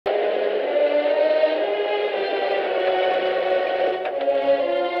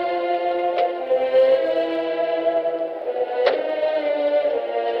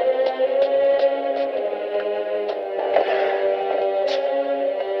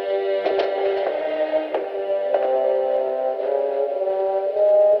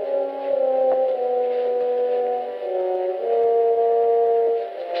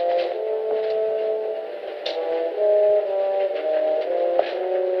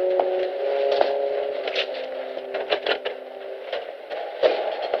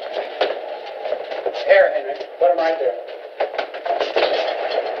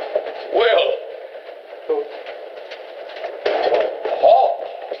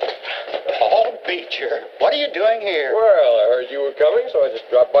Beecher, what are you doing here? Well, I heard you were coming, so I just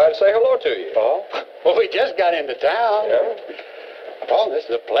dropped by to say hello to you. Oh? Well, we just got into town. Yeah? Oh, this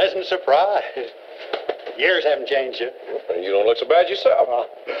is a pleasant surprise. Years haven't changed you. Well, you don't look so bad yourself.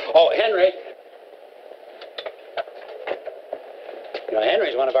 Oh, Henry. You know,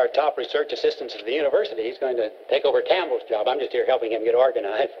 Henry's one of our top research assistants at the university. He's going to take over Campbell's job. I'm just here helping him get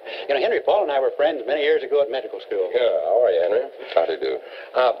organized. You know, Henry, Paul and I were friends many years ago at medical school. Yeah, how are you, Henry? How do you do?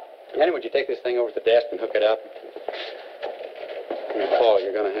 Henry, would you take this thing over to the desk and hook it up? Now, Paul,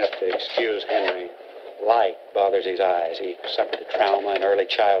 you're going to have to excuse Henry. Light bothers his eyes. He suffered a trauma in early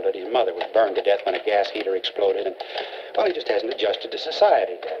childhood. His mother was burned to death when a gas heater exploded. And, well, he just hasn't adjusted to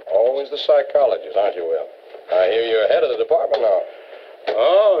society. Always the psychologist, aren't you, Will? I hear you're head of the department now.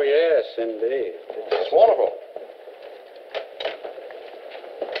 Oh, yes, indeed. That's wonderful.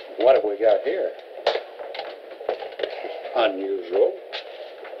 What have we got here? Unusual.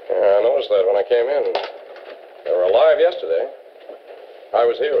 Yeah, I noticed that when I came in. They were alive yesterday. I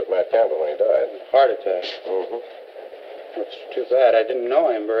was here with Matt Campbell when he died. Heart attack. Mm-hmm. It's too bad. I didn't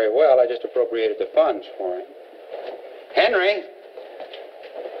know him very well. I just appropriated the funds for him. Henry!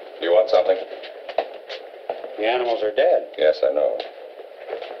 You want something? The animals are dead. Yes, I know.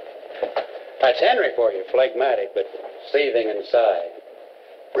 That's Henry for you, phlegmatic, but seething inside.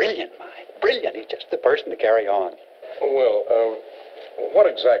 Brilliant mind. Brilliant. He's just the person to carry on. Well, what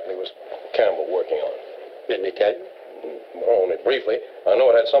exactly was Campbell working on? Didn't he tell you? Well, only briefly. I know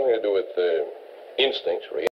it had something to do with instincts,